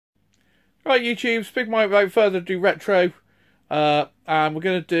Right, YouTube, speak my without further ado retro. And we're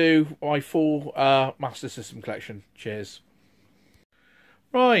going to do my full Master System collection. Cheers.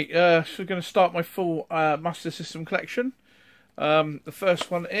 Right, so we're going to start my full Master System collection. The first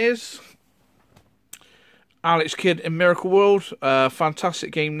one is Alex Kidd in Miracle World.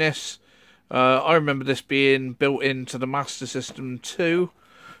 Fantastic game this. I remember this being built into the Master System 2.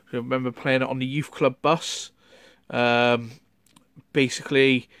 I remember playing it on the Youth Club bus.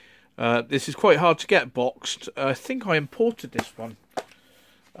 Basically, this is quite hard to get boxed. I think I imported this one.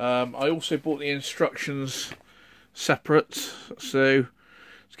 I also bought the instructions separate. So,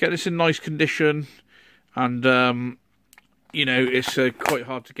 let's get this in nice condition. And, you know, it's quite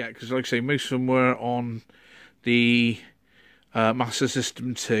hard to get. Because, like I say, most of them were on the Master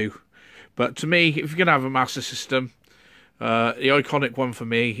System 2. But to me, if you're going to have a Master System, the iconic one for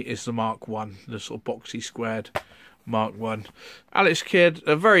me is the Mark 1. The sort of boxy squared Mark 1. Alex Kidd,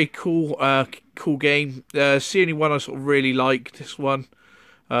 a very cool cool game. It's the only one I sort of really liked, this one.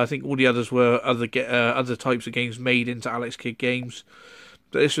 I think all the others were other types of games made into Alex Kidd games.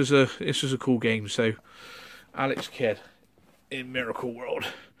 But this was a cool game. So, Alex Kidd in Miracle World.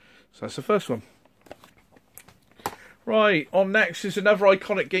 So that's the first one. Right, on next is another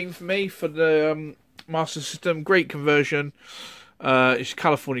iconic game for me for the Master System. Great conversion. It's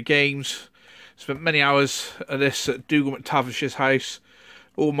California Games. Spent many hours of this at Dougal McTavish's house.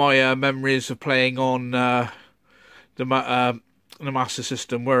 All my memories of playing on the Master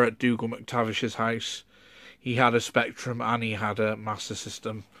System were at Dougal McTavish's house. He had a Spectrum and he had a Master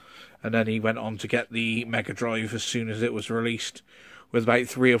System. And then he went on to get the Mega Drive as soon as it was released, with about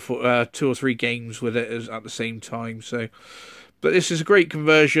 2 or 3 games with it at the same time. So, but this is a great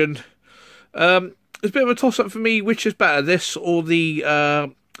conversion. It's a bit of a toss-up for me. Which is better, this or the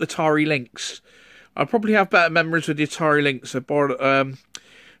Atari Lynx? I probably have better memories with the Atari Lynx. I borrowed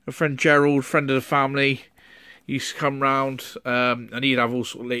a friend Gerald, friend of the family. He used to come round and he'd have all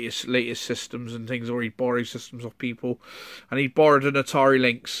sort of latest systems and things, or he'd borrow systems off people. And he'd borrowed an Atari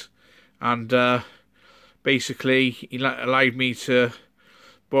Lynx, and basically he allowed me to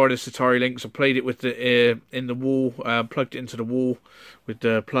borrow this Atari Lynx. I played it with the in the wall, plugged it into the wall with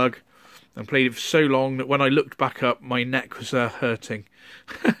the plug, and played it for so long that when I looked back up, my neck was hurting.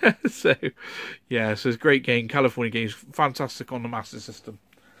 So, yeah, so it's a great game. California Games, fantastic on the Master System.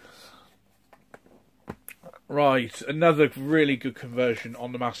 Right, another really good conversion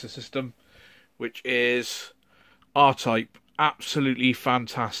on the Master System, which is R-Type. Absolutely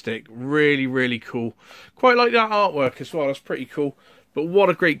fantastic. Really, really cool. Quite like that artwork as well. That's pretty cool. But what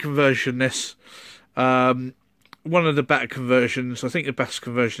a great conversion this. One of the better conversions. I think the best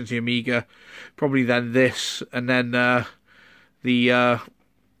conversion is the Amiga. Probably then this. And then the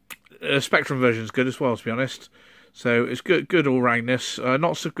Spectrum version is good as well, to be honest. So it's good all round this.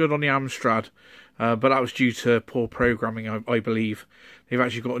 Not so good on the Amstrad. But that was due to poor programming, I believe. They've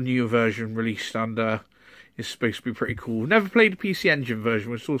actually got a new version released, and it's supposed to be pretty cool. Never played the PC Engine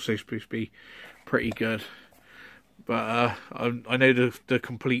version, which is also supposed to be pretty good. But I know the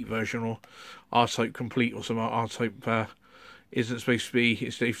complete version, or R-Type Complete or something, R-Type isn't supposed to be.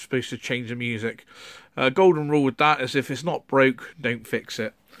 They're supposed to change the music. Golden rule with that is if it's not broke, don't fix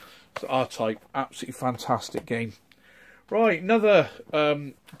it. So R-Type, absolutely fantastic game. Right, another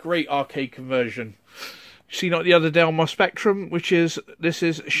great arcade conversion. Seen it the other day on my Spectrum, this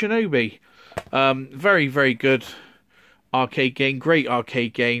is Shinobi. Very, very good arcade game, great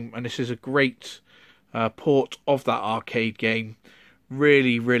arcade game, and this is a great port of that arcade game.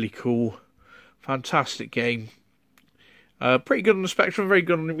 Really, really cool, fantastic game. Pretty good on the Spectrum, very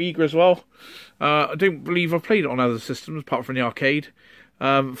good on the Amiga as well. I don't believe I've played it on other systems apart from the arcade.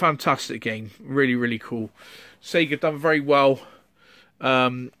 Fantastic game, really, really cool. Sega done very well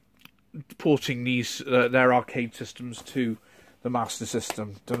porting these their arcade systems to the Master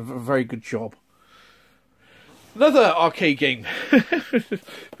System. Done a very good job. Another arcade game, bit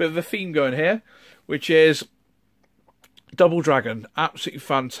of a theme going here, which is Double Dragon. Absolutely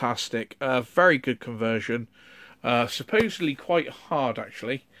fantastic. Very good conversion. Supposedly quite hard,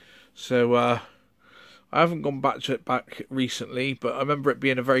 actually. So I haven't gone back to it recently, but I remember it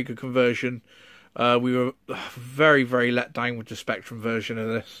being a very good conversion. We were very, very let down with the Spectrum version of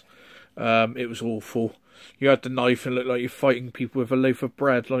this. It was awful. You had the knife and it looked like you're fighting people with a loaf of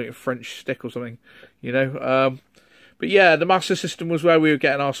bread, like a French stick or something, you know. But yeah, the Master System was where we were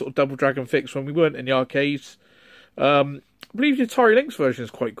getting our sort of Double Dragon fix when we weren't in the arcades. I believe the Atari Lynx version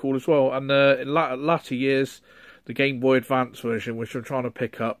is quite cool as well. And in latter years, the Game Boy Advance version, which I'm trying to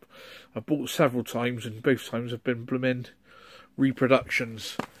pick up, I've bought several times, and both times have been blooming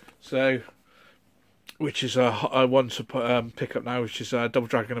reproductions. So, which is a one to pick up now, which is Double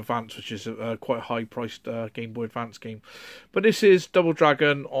Dragon Advance, which is a quite high-priced Game Boy Advance game. But this is Double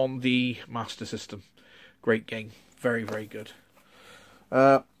Dragon on the Master System. Great game, very, very good.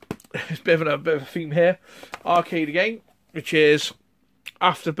 It's a bit of a theme here. Arcade again, which is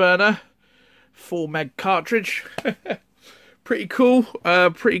Afterburner 4 meg cartridge. Pretty cool.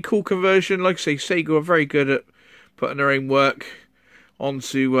 Pretty cool conversion. Like I say, Sega are very good at putting their own work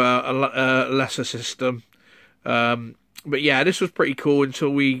onto a lesser system. But yeah, this was pretty cool until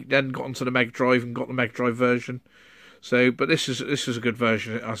we then got onto the Mega Drive and got the Mega Drive version. So, but this is a good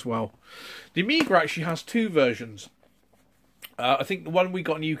version as well. The Amiga actually has 2 versions. I think the one we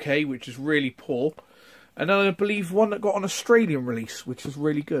got in the UK, which is really poor, and then I believe one that got an Australian release, which was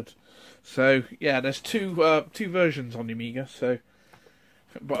really good. So yeah, there's two versions on the Amiga. So,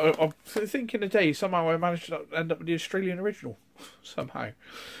 but I'm thinking today somehow I managed to end up with the Australian original somehow.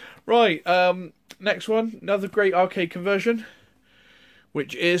 Right, next one, another great arcade conversion,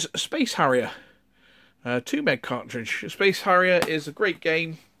 which is Space Harrier, 2 meg cartridge. Space Harrier is a great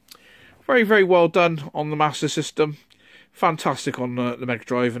game, very, very well done on the Master System, fantastic on the Mega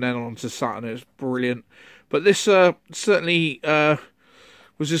Drive, and then on to Saturn. It's brilliant. But this certainly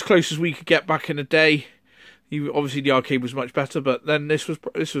was as close as we could get back in the day. Obviously the arcade was much better, but then this was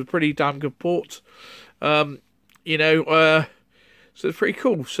a pretty damn good port. So it's pretty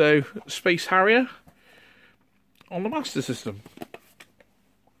cool. So Space Harrier on the Master System.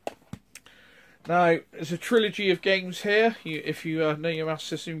 Now there's a trilogy of games here. If you know your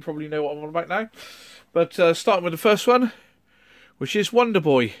Master System, you probably know what I'm on about now. But starting with the first one, which is Wonder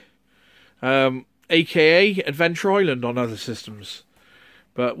Boy, aka Adventure Island on other systems.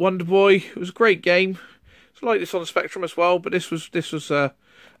 But Wonder Boy was a great game. It's like this on the Spectrum as well, but this was a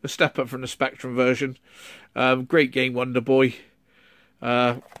step up from the Spectrum version. Great game, Wonder Boy.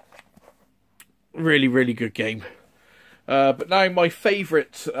 Really, really good game. But now my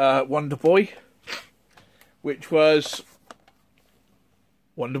favourite Wonder Boy, which was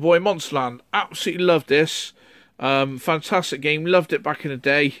Wonder Boy Monsterland. Absolutely loved this. Fantastic game. Loved it back in the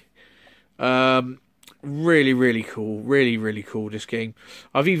day. Really, really cool. Really, really cool, this game.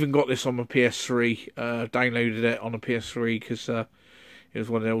 I've even got this on my PS3. Downloaded it on a PS3 because it was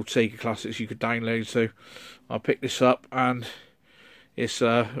one of the old Sega classics you could download. So I picked this up and it's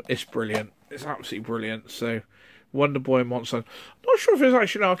brilliant. It's absolutely brilliant. So Wonder Boy Monsterland. Not sure if there's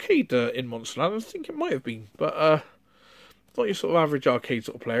actually an arcade in Monsterland. I think it might have been, but not your sort of average arcade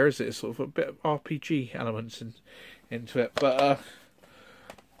sort of player, is it? It's sort of a bit of RPG elements into it. But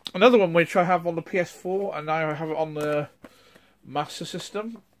another one which I have on the PS4 and now I have it on the Master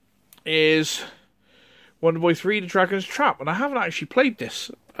System is Wonder Boy 3: The Dragon's Trap, and I haven't actually played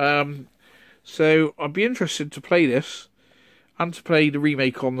this. So I'd be interested to play this and to play the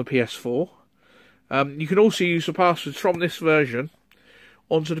remake on the PS4. You can also use the passwords from this version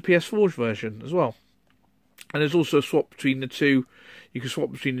onto the PS4's version as well. And there's also a swap between the two. You can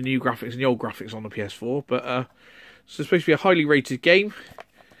swap between the new graphics and the old graphics on the PS4. But so it's supposed to be a highly rated game.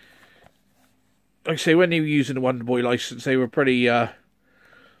 Like I say, when they were using the Wonder Boy license, they were pretty.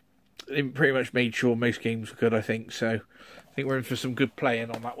 They pretty much made sure most games were good, I think. So I think we're in for some good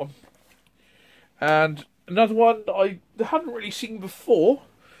playing on that one. And another one that I hadn't really seen before,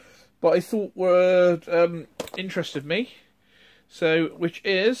 but I thought were interested me. So, which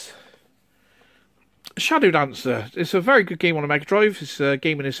is Shadow Dancer. It's a very good game on a Mega Drive. It's a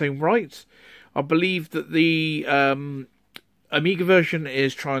game in its own right. I believe that the Amiga version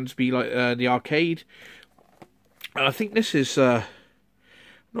is trying to be like the arcade. And I think this is... I'm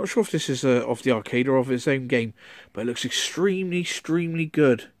not sure if this is of the arcade or of its own game, but it looks extremely, extremely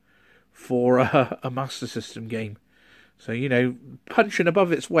good for a Master System game. So, punching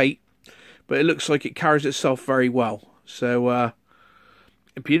above its weight, but it looks like it carries itself very well. So,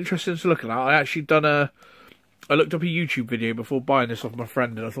 it'd be interesting to look at that. I actually I looked up a YouTube video before buying this off my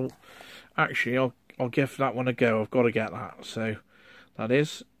friend, and I thought, actually, I'll give that one a go. I've got to get that. So, that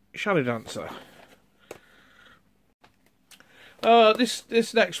is Shadow Dancer.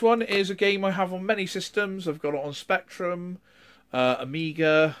 This next one is a game I have on many systems. I've got it on Spectrum,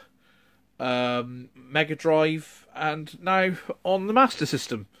 Amiga, Mega Drive, and now on the Master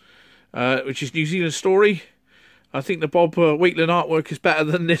System, which is New Zealand Story. I think the Bob Wakeling artwork is better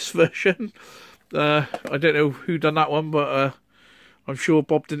than this version. I don't know who done that one, but I'm sure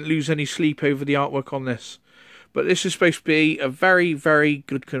Bob didn't lose any sleep over the artwork on this. But this is supposed to be a very, very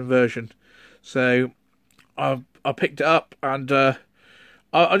good conversion. So I picked it up, and I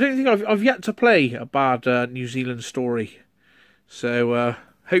don't think I've yet to play a bad New Zealand Story. So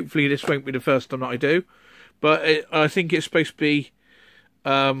hopefully this won't be the first time that I do. But I think it's supposed to be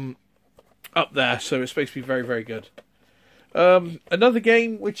up there, so it's supposed to be very, very good. Another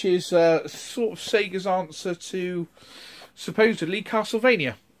game which is sort of Sega's answer to supposedly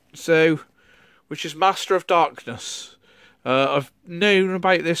Castlevania, so which is Master of Darkness. I've known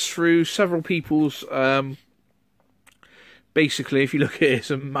about this through several people's. Basically, if you look at it,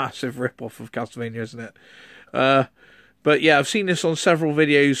 it's a massive rip-off of Castlevania, isn't it? But yeah, I've seen this on several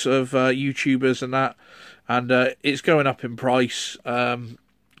videos of YouTubers and that, and it's going up in price.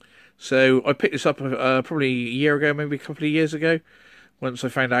 So I picked this up probably a year ago, maybe a couple of years ago, once I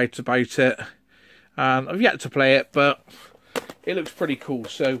found out about it. And I've yet to play it, but it looks pretty cool,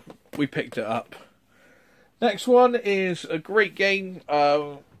 so we picked it up. Next one is a great game,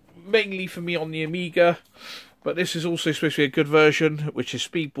 mainly for me on the Amiga, but this is also supposed to be a good version, which is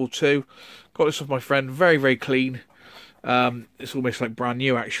Speedball 2. Got this off my friend, very, very clean. It's almost like brand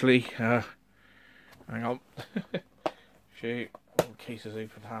new, actually. Hang on. Shoot. Oh, case is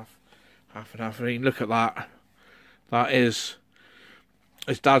open half and half. I mean, look at that. That is,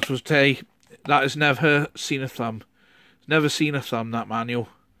 as Dad would say, that has never seen a thumb. Never seen a thumb, that manual.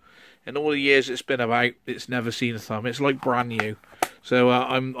 In all the years it's been about, it's never seen a thumb. It's like brand new. So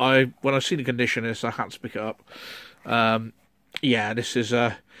when I've seen the condition of this, I had to pick it up. Yeah, this is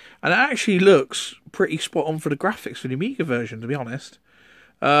and it actually looks pretty spot on for the graphics for the Amiga version, to be honest.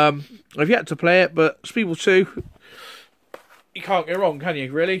 I've yet to play it, but Speedball 2, you can't go wrong, can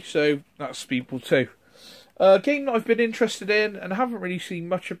you, really? So that's Speedball 2. A game that I've been interested in and haven't really seen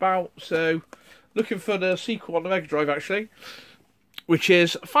much about, so looking for the sequel on the Mega Drive, actually, which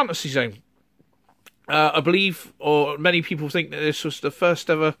is Fantasy Zone. I believe, or many people think that this was the first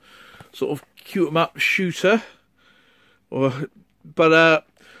ever sort of cute-em-up shooter. But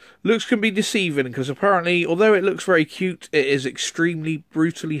looks can be deceiving, because apparently, although it looks very cute, it is extremely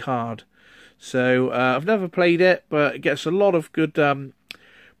brutally hard. So I've never played it, but it gets a lot of good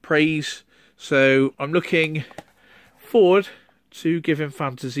praise. So I'm looking forward to giving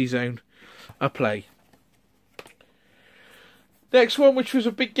Fantasy Zone a play. Next one, which was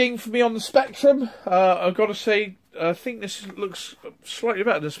a big game for me on the Spectrum, I've got to say, I think this looks slightly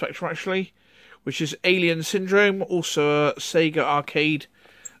better than the Spectrum, actually, which is Alien Syndrome, also a Sega Arcade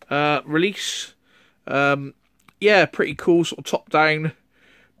release. Yeah, pretty cool, sort of top-down,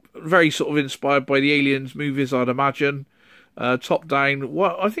 very sort of inspired by the Aliens movies, I'd imagine. Top-down,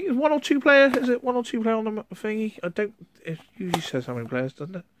 I think it's 1 or 2 player, is it 1 or 2 player on the thingy? It usually says how many players,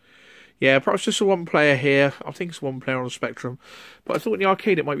 doesn't it? Yeah, perhaps just a 1 player here. I think it's 1 player on the Spectrum. But I thought in the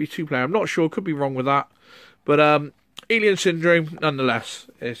arcade it might be 2 player. I'm not sure, could be wrong with that. But Alien Syndrome, nonetheless.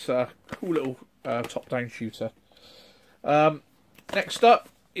 It's a cool little top-down shooter. Next up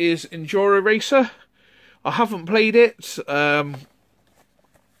is Enduro Racer. I haven't played it. I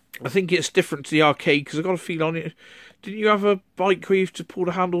think it's different to the arcade, because I've got a feel on it. Didn't you have a bike where you have to pull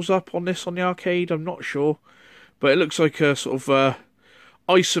the handles up on this on the arcade? I'm not sure. But it looks like a sort of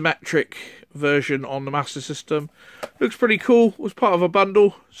isometric version on the Master System. Looks pretty cool. It was part of a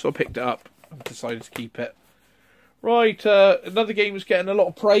bundle, so I picked it up and decided to keep it. Right, another game is getting a lot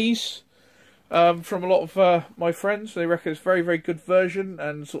of praise from a lot of my friends. They reckon it's a very, very good version,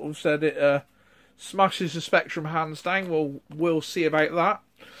 and sort of said it smashes the Spectrum hands down. Well, we'll see about that.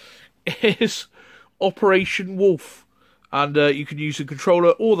 It is Operation Wolf. And you can use the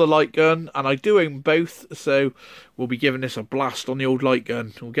controller or the light gun, and I do own both, so we'll be giving this a blast on the old light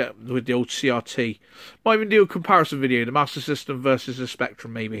gun. We'll get with the old CRT. Might even do a comparison video, the Master System versus the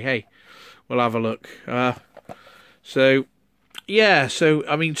Spectrum, maybe. Hey, we'll have a look. So, yeah, so,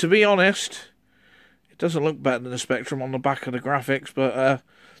 I mean, to be honest, it doesn't look better than the Spectrum on the back of the graphics, but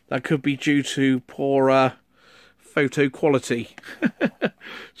that could be due to poor photo quality.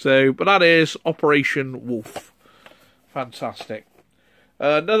 So, but that is Operation Wolf. Fantastic.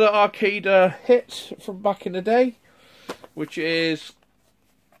 Another arcade hit from back in the day, which is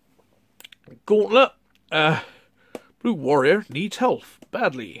Gauntlet. Blue Warrior needs health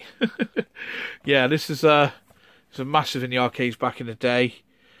badly. Yeah, this is a massive in the arcades back in the day.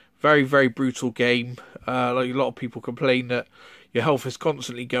 Very, very brutal game. Like a lot of people complain that your health is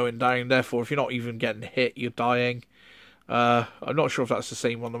constantly going down. Therefore, if you're not even getting hit, you're dying. I'm not sure if that's the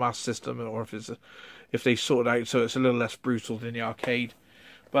same on the Master System, or if they sort it out so it's a little less brutal than the arcade.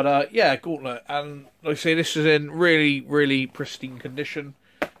 But yeah, Gauntlet, and like I say, this is in really, really pristine condition.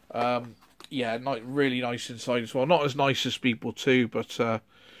 Yeah, really nice inside as well. Not as nice as Speedball 2, but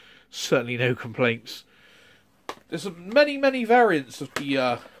certainly no complaints. There's many, many variants of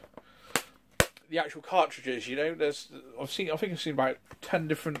the actual cartridges. You know, I think I've seen about 10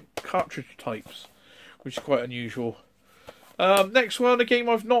 different cartridge types, which is quite unusual. Next one, a game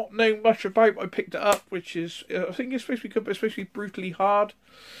I've not known much about, I picked it up, which is, I think it's supposed to be good, but it's supposed to be brutally hard,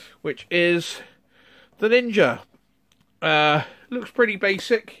 which is The Ninja. Looks pretty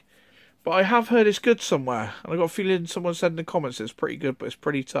basic, but I have heard it's good somewhere, and I got a feeling someone said in the comments it's pretty good, but it's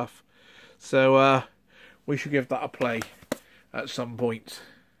pretty tough. So, we should give that a play at some point.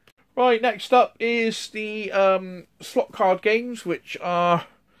 Right, next up is the slot card games, which are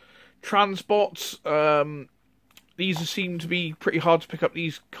Transbots. These seem to be pretty hard to pick up,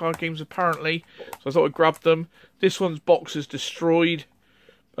 these card games, apparently. So I thought I'd grab them. This one's box is destroyed.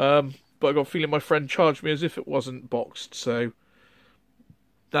 But I got a feeling my friend charged me as if it wasn't boxed. So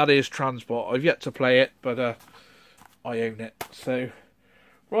that is Transbot. I've yet to play it, but I own it. So,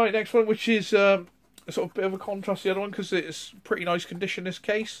 right, next one, which is a sort of bit of a contrast to the other one, because it's pretty nice condition, this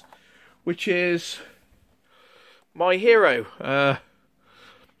case. Which is My Hero.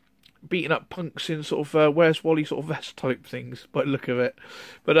 Beating up punks in sort of Where's Wally sort of vest type things by the look of it.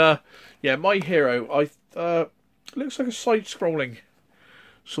 But yeah, My Hero, looks like a side-scrolling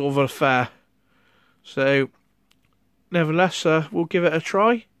sort of affair. So nevertheless, we'll give it a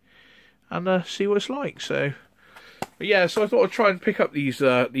try and see what it's like. So, but yeah, so I thought I'd try and pick up these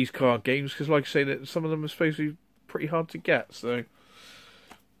card games, because like I say, that some of them are supposed to be pretty hard to get. So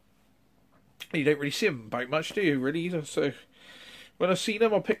you don't really see them about much, do you? Really either. So when I seen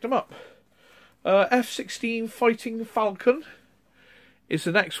them, I picked them up. F-16 Fighting Falcon is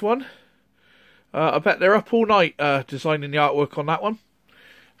the next one. I bet they're up all night designing the artwork on that one.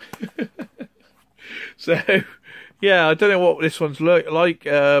 So, yeah, I don't know what this one's like.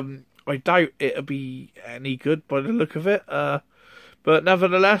 I doubt it'll be any good by the look of it. But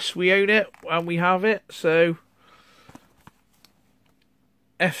nevertheless, we own it and we have it. So,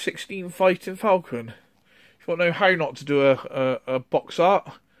 F-16 Fighting Falcon. If you want to know how not to do a box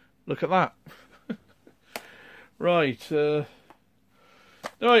art, look at that. Right, right,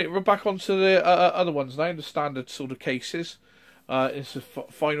 we're back onto the other ones now, the standard sort of cases. It's the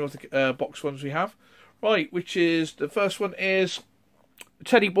final of the box ones we have. Right, which is, the first one is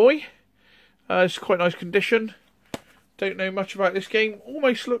Teddy Boy. It's quite nice condition. Don't know much about this game.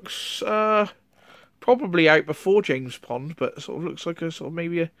 Almost looks probably out before James Pond, but sort of looks like a sort of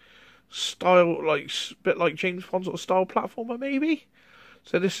maybe a style, like bit like James Pond sort of style platformer, maybe.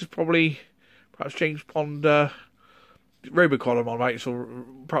 So this is probably perhaps James Pond Robocall I'm on, right? So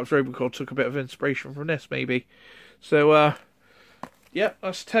perhaps Robocall took a bit of inspiration from this, maybe. So yeah,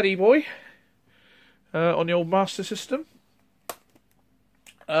 that's Teddy Boy on the old Master System.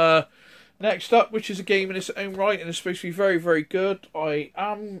 Next up, which is a game in its own right and is supposed to be very, very good. I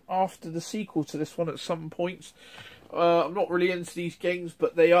am after the sequel to this one at some points. I'm not really into these games,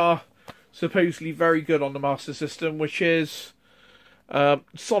 but they are supposedly very good on the Master System, which is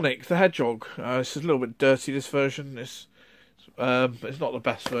Sonic the Hedgehog. This is a little bit dirty, this version. It's not the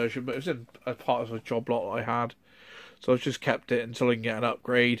best version, but it was in a part of a job lot I had. So I've just kept it until I can get an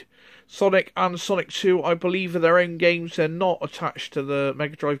upgrade. Sonic and Sonic 2, I believe, are their own games. They're not attached to the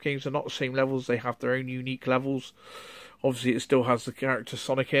Mega Drive games. They're not the same levels. They have their own unique levels. Obviously, it still has the character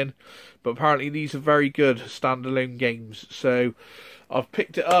Sonic in. But apparently, these are very good standalone games. So, I've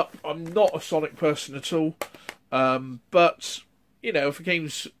picked it up. I'm not a Sonic person at all. But, you know, if a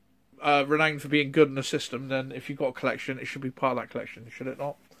game's renowned for being good in the system, then if you've got a collection, it should be part of that collection, should it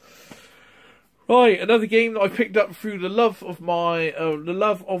not? Right, another game that I picked up through the love of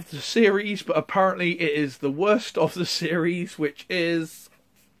the series, but apparently it is the worst of the series, which is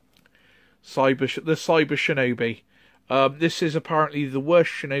the Cyber Shinobi. This is apparently the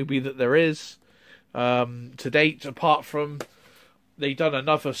worst Shinobi that there is to date, apart from they done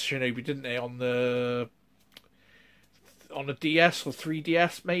another Shinobi, didn't they, on the DS or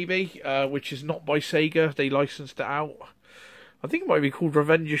 3DS maybe, which is not by Sega. They licensed it out. I think it might be called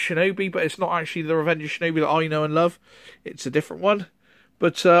Revenge of Shinobi, but it's not actually the Revenge of Shinobi that I know and love. It's a different one.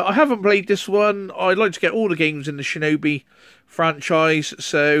 But I haven't played this one. I'd like to get all the games in the Shinobi franchise,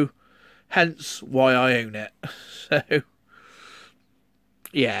 so hence why I own it. So,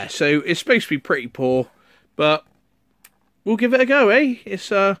 yeah, so it's supposed to be pretty poor, but we'll give it a go, eh?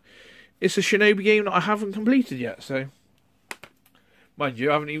 It's a Shinobi game that I haven't completed yet, so... Mind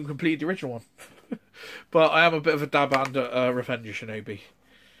you, I haven't even completed the original one. But I am a bit of a dab hand at Revenge of Shinobi.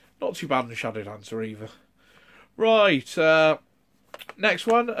 Not too bad in Shadow Dancer either. Right, next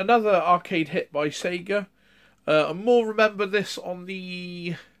one, another arcade hit by Sega. I more remember this on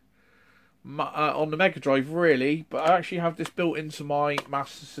the Mega Drive, really, but I actually have this built into my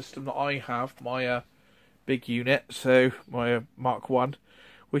Master System that I have, my big unit, so my Mark 1,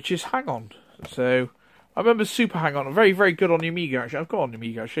 which is Hang On. So I remember Super Hang On, very, very good on the Amiga, actually. I've got on the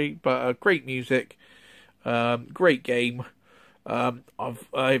Amiga, actually, but great music, great game. I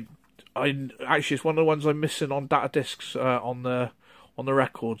actually, it's one of the ones I'm missing on data discs on the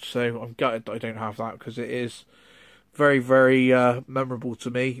record, so I'm gutted that I don't have that, because it is very, very memorable to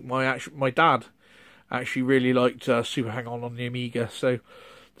me. My dad actually really liked Super Hang-On the Amiga, so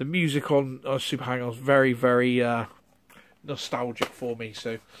the music on Super Hang-On is very, very nostalgic for me.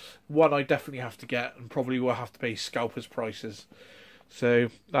 So one I definitely have to get, and probably will have to pay scalpers prices. So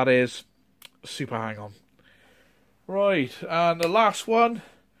that is Super Hang-On. Right, and the last one.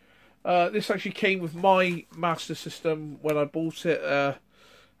 This actually came with my Master System when I bought it out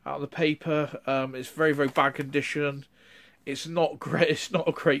of the paper. It's very, very bad condition. It's not great. It's not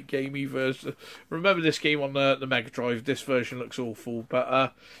a great game either. Remember this game on the Mega Drive? This version looks awful,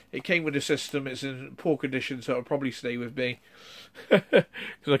 but it came with the system. It's in poor condition, so it'll probably stay with me, because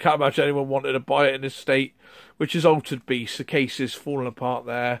I can't imagine anyone wanted to buy it in this state, which is Altered Beast. The case is falling apart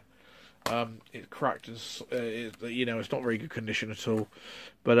there. It's cracked, and it's not very good condition at all.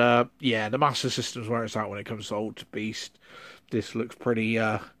 But yeah, the Master System's where it's at when it comes to Altered Beast. This looks pretty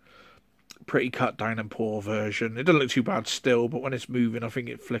cut down and poor version. It doesn't look too bad still, but when it's moving, I think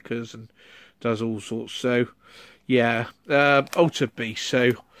it flickers and does all sorts. So yeah, Altered Beast.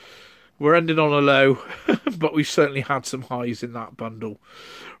 So we're ending on a low, but we certainly had some highs in that bundle.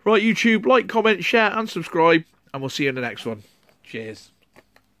 Right, YouTube, like, comment, share, and subscribe, and we'll see you in the next one. Cheers.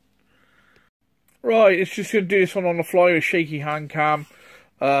 Right, it's just going to do this one on the fly with shaky hand cam.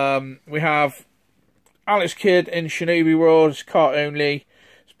 We have Alex Kidd in Shinobi World. It's cart only.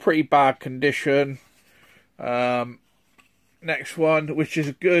 It's pretty bad condition. Next one, which is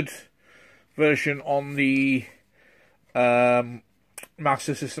a good version on the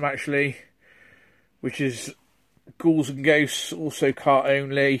Master System actually, which is Ghouls and Ghosts, also cart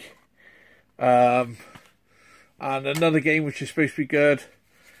only. And another game which is supposed to be good,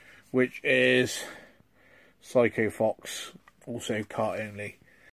 which is Psycho Fox, also cart only.